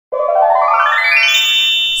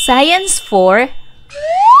Science 4,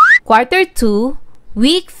 Quarter 2,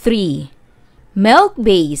 Week 3,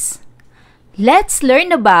 Melc-Based. Let's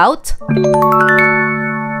learn about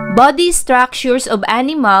body structures of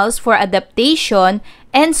animals for adaptation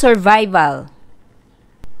and survival.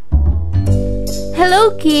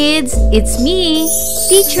 Hello kids! It's me,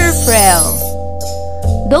 Teacher Frel.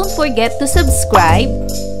 Don't forget to subscribe,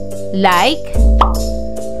 like,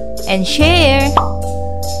 and share,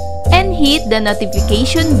 and hit the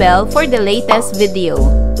notification bell for the latest video.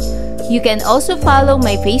 You can also follow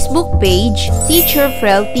my Facebook page, Teacher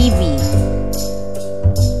Frel TV.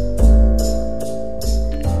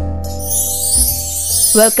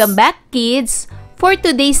 Welcome back kids! For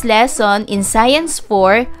today's lesson in Science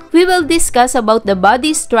 4, we will discuss about the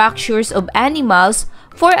body structures of animals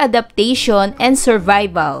for adaptation and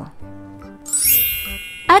survival.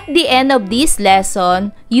 At the end of this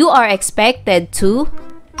lesson, you are expected to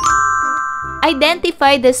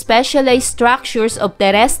identify the specialized structures of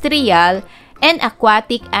terrestrial and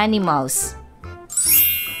aquatic animals.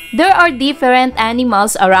 There are different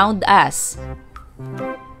animals around us.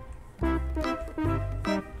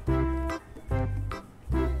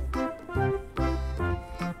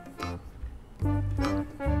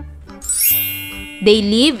 They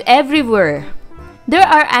live everywhere. There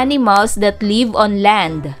are animals that live on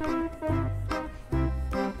land.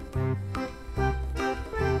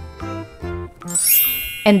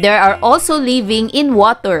 And there are also living in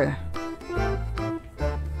water.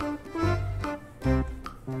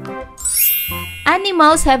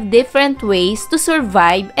 Animals have different ways to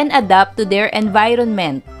survive and adapt to their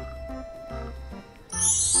environment.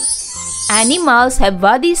 Animals have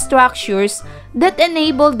body structures that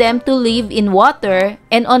enable them to live in water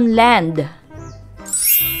and on land.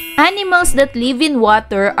 Animals that live in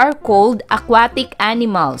water are called aquatic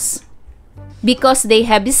animals because they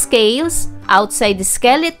have scales outside the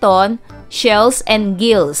skeleton, shells, and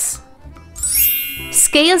gills.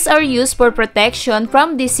 Scales are used for protection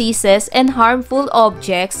from diseases and harmful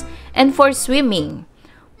objects and for swimming.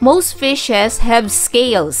 Most fishes have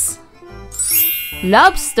scales.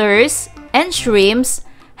 Lobsters and shrimps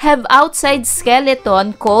have outside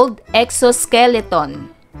skeleton called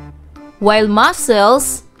exoskeleton, while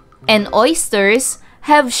mussels and oysters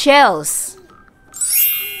have shells.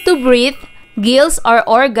 To breathe, gills are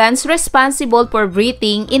organs responsible for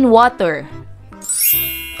breathing in water.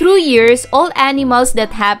 Through years, all animals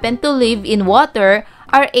that happen to live in water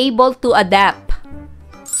are able to adapt.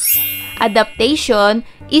 Adaptation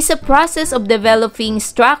is a process of developing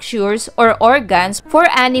structures or organs for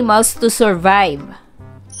animals to survive.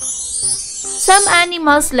 Some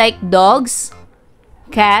animals like dogs,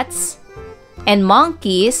 cats, and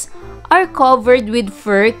monkeys are covered with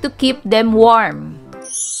fur to keep them warm.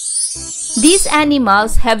 These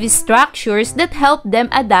animals have structures that help them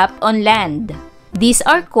adapt on land. These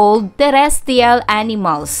are called terrestrial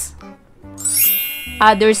animals.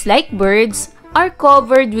 Others like birds are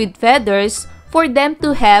covered with feathers for them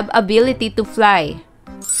to have ability to fly.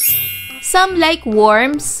 Some like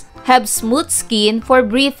worms have smooth skin for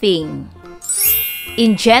breathing.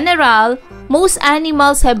 In general, most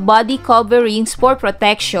animals have body coverings for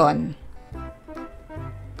protection.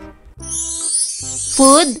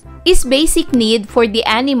 Food is basic need for the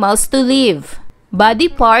animals to live. Body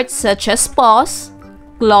parts such as paws,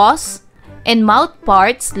 claws, and mouth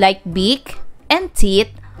parts like beak and teeth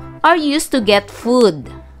are used to get food.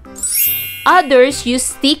 Others use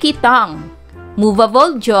sticky tongue,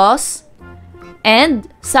 movable jaws, and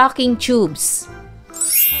sucking tubes.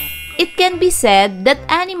 It can be said that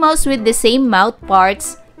animals with the same mouth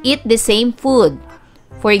parts eat the same food.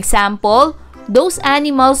 For example, those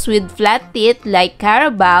animals with flat teeth like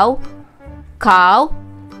carabao, cow,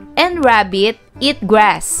 and rabbit eat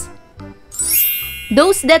grass.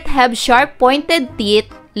 Those that have sharp-pointed teeth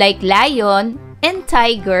like lion and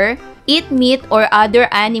tiger eat meat or other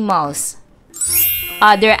animals.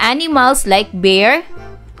 Other animals like bear,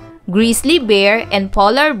 grizzly bear, and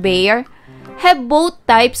polar bear have both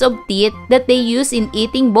types of teeth that they use in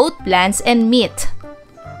eating both plants and meat.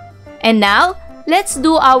 And now, let's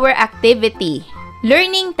do our activity.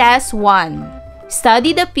 Learning Task 1.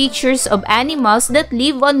 Study the pictures of animals that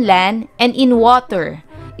live on land and in water.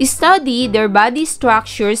 Study their body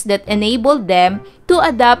structures that enable them to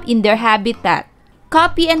adapt in their habitat.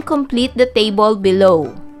 Copy and complete the table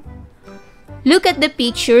below. Look at the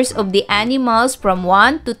pictures of the animals from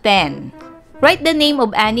 1 to 10. Write the name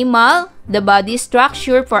of animal, the body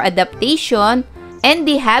structure for adaptation, and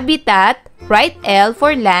the habitat. Write L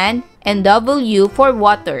for land and W for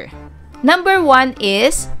water. Number 1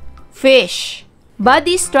 is fish.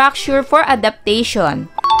 Body structure for adaptation.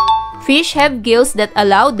 Fish have gills that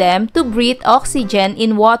allow them to breathe oxygen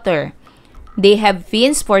in water. They have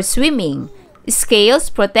fins for swimming. Scales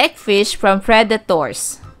protect fish from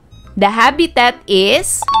predators. The habitat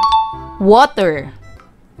is water.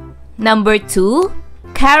 Number 2,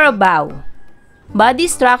 carabao. Body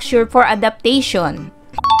structure for adaptation.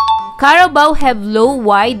 Carabao have low,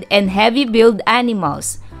 wide, and heavy-billed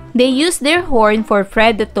animals. They use their horn for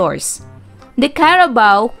predators. The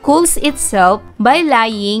carabao cools itself by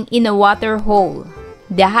lying in a water hole.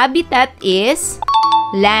 The habitat is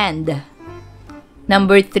land.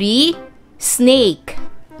 Number 3, snake.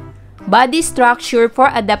 Body structure for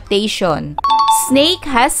adaptation. Snake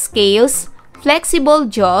has scales, flexible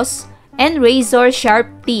jaws, and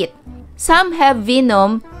razor-sharp teeth. Some have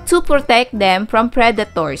venom to protect them from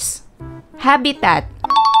predators. Habitat: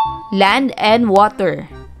 land and water.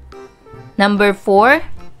 Number 4,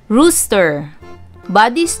 rooster.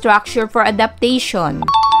 Body structure for adaptation.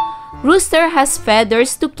 Rooster has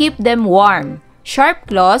feathers to keep them warm, sharp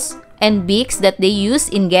claws, and beaks that they use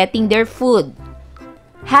in getting their food.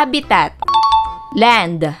 Habitat: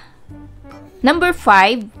 land. Number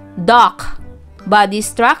 5, duck. Body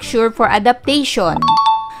structure for adaptation.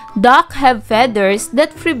 Duck have feathers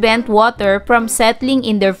that prevent water from settling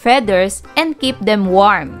in their feathers and keep them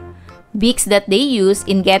warm. Beaks that they use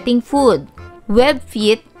in getting food. Webbed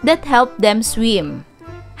feet that help them swim.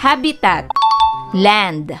 Habitat: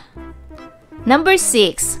 land. Number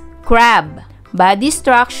 6, crab. Body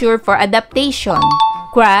structure for adaptation.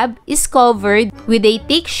 Crab is covered with a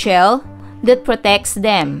thick shell that protects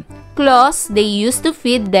them. Claws they use to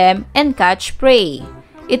feed them and catch prey.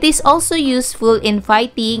 It is also useful in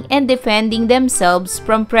fighting and defending themselves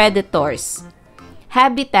from predators.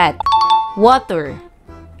 Habitat: water.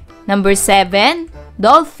 Number 7,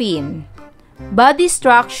 dolphin. Body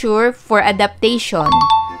structure for adaptation.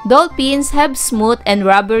 Dolphins have smooth and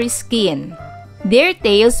rubbery skin. Their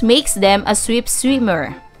tails makes them a swift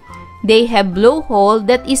swimmer. They have blowhole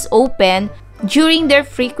that is open during their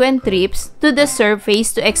frequent trips to the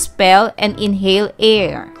surface to expel and inhale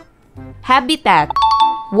air. Habitat: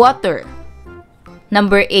 water.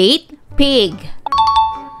 Number 8, pig.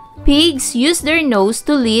 Pigs use their nose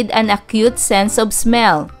to lead an acute sense of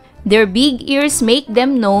smell. Their big ears make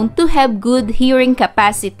them known to have good hearing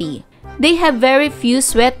capacity. They have very few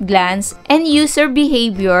sweat glands and use their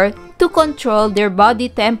behavior to control their body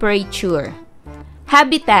temperature.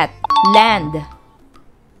 Habitat: land.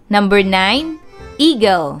 Number 9,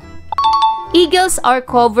 eagle. Eagles are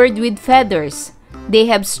covered with feathers. They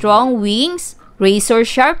have strong wings,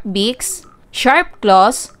 razor-sharp beaks, sharp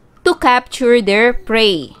claws to capture their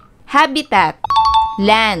prey. Habitat: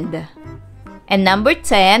 land. And number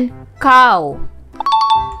 10, cow.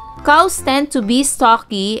 Cows tend to be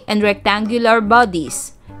stocky and rectangular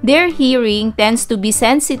bodies. Their hearing tends to be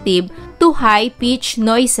sensitive to high-pitched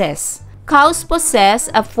noises. Cows possess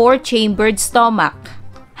a 4-chambered stomach.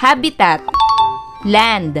 Habitat: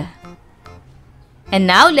 land. And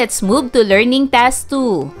now let's move to learning task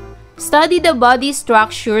 2. Study the body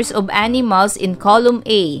structures of animals in column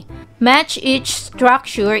A. Match each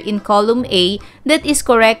structure in column A that is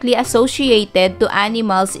correctly associated to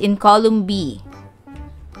animals in column B.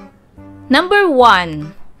 Number 1,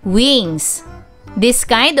 wings. This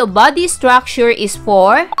kind of body structure is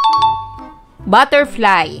for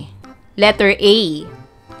butterfly. Letter A.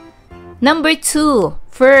 Number 2,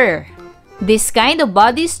 fur. This kind of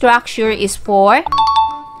body structure is for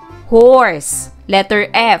horse. Letter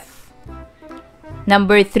F.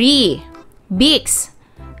 Number 3, beaks.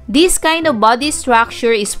 This kind of body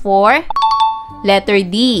structure is for letter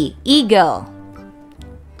D, eagle.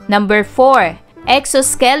 Number 4,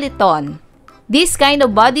 exoskeleton. This kind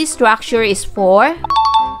of body structure is for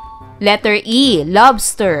letter E,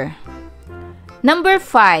 lobster. Number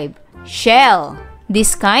 5, shell.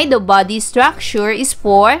 This kind of body structure is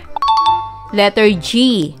for letter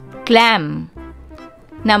G, clam.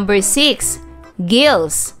 Number 6,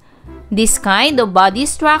 gills. This kind of body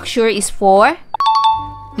structure is for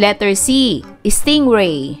letter C,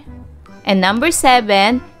 stingray. And number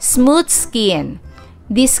 7, smooth skin.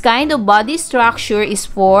 This kind of body structure is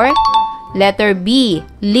for letter B,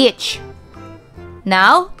 leech.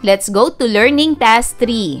 Now, let's go to learning task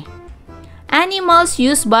 3. Animals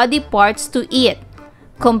use body parts to eat.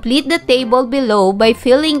 Complete the table below by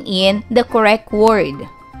filling in the correct word.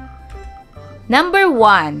 Number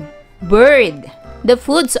 1, bird. The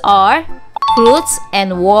foods are fruits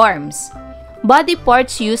and worms. Body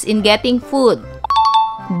parts used in getting food.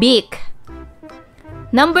 Beak.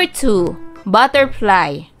 Number 2,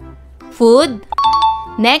 butterfly. Food,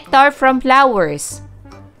 nectar from flowers.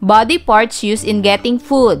 Body parts used in getting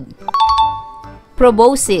food.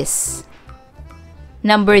 proboscis.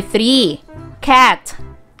 Number 3, cat.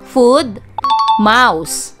 Food,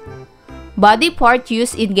 mouse. Body part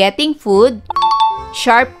used in getting food,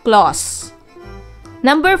 sharp claws.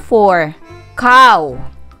 Number 4, cow.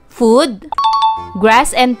 Food,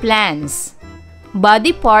 grass and plants.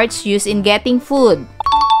 Body parts used in getting food,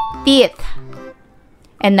 teeth.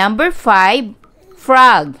 And number 5,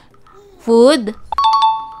 frog. Food,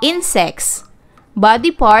 insects.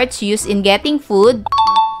 Body parts used in getting food,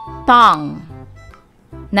 tongue.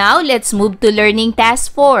 Now, let's move to learning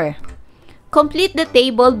task 4. Complete the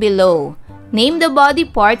table below. Name the body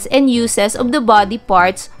parts and uses of the body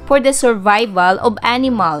parts for the survival of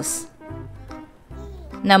animals.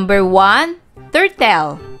 Number 1,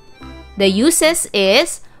 turtle. The uses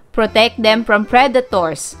is protect them from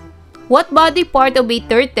predators. What body part of a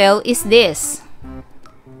turtle is this?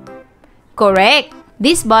 Correct.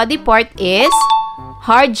 This body part is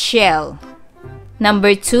hard shell.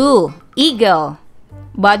 Number 2, eagle.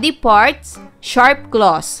 Body parts, sharp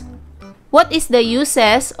claws. What is the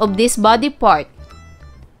uses of this body part?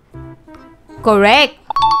 Correct.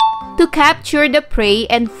 To capture the prey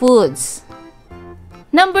and foods.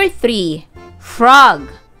 Number 3, frog.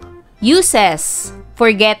 Uses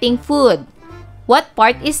for getting food. What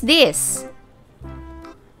part is this?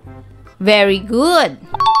 Very good.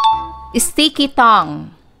 Sticky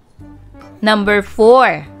tongue. Number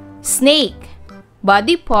 4, snake.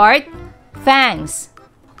 Body part, fangs.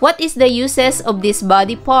 What is the uses of this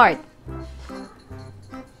body part?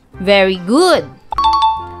 Very good.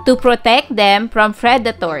 To protect them from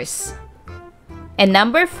predators. And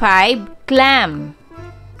number 5, clam.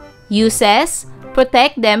 Uses,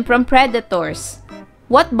 protect them from predators.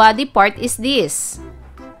 What body part is this?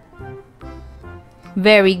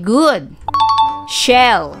 Very good.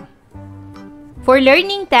 Shell. For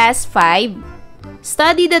learning task 5,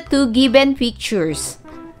 study the 2 given pictures.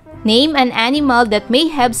 Name an animal that may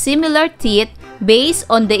have similar teeth based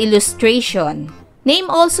on the illustration. Name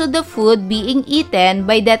also the food being eaten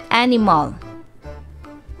by that animal.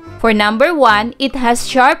 For number 1, it has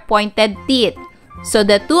sharp pointed teeth. So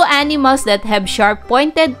the 2 animals that have sharp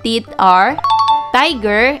pointed teeth are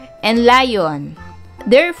tiger and lion.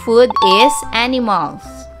 Their food is animals.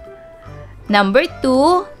 Number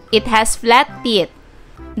 2, it has flat teeth.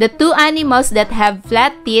 The 2 animals that have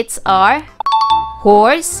flat teeth are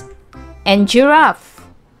horse and giraffe.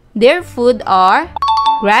 Their food are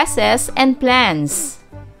grasses and plants.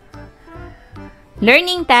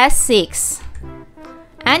 Learning task 6.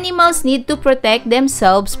 Animals need to protect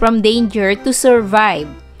themselves from danger to survive.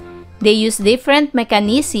 They use different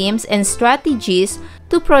mechanisms and strategies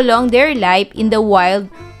to prolong their life in the wild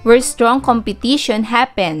where strong competition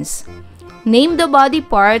happens. Name the body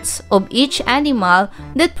parts of each animal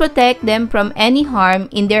that protect them from any harm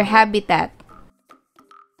in their habitat.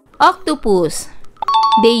 Octopus.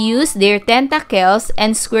 They use their tentacles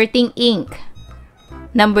and squirting ink.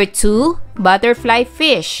 Number 2, butterfly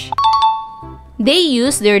fish. They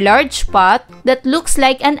use their large spot that looks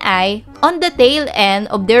like an eye on the tail end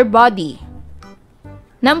of their body.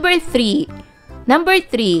 Number 3,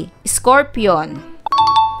 scorpion.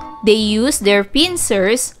 They use their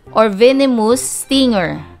pincers or venomous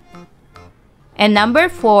stinger. And number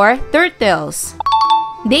 4, turtles.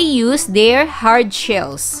 They use their hard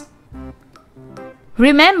shells.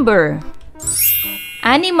 Remember,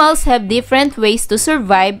 animals have different ways to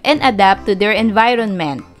survive and adapt to their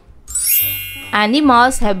environment.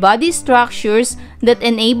 Animals have body structures that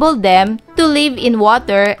enable them to live in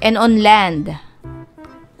water and on land.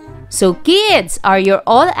 So kids, are your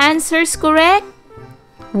all answers correct?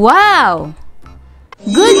 Wow!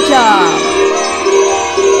 Good job!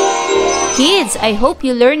 Kids, I hope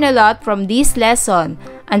you learn a lot from this lesson.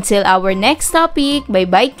 Until our next topic,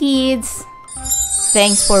 bye-bye kids!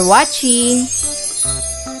 Thanks for watching!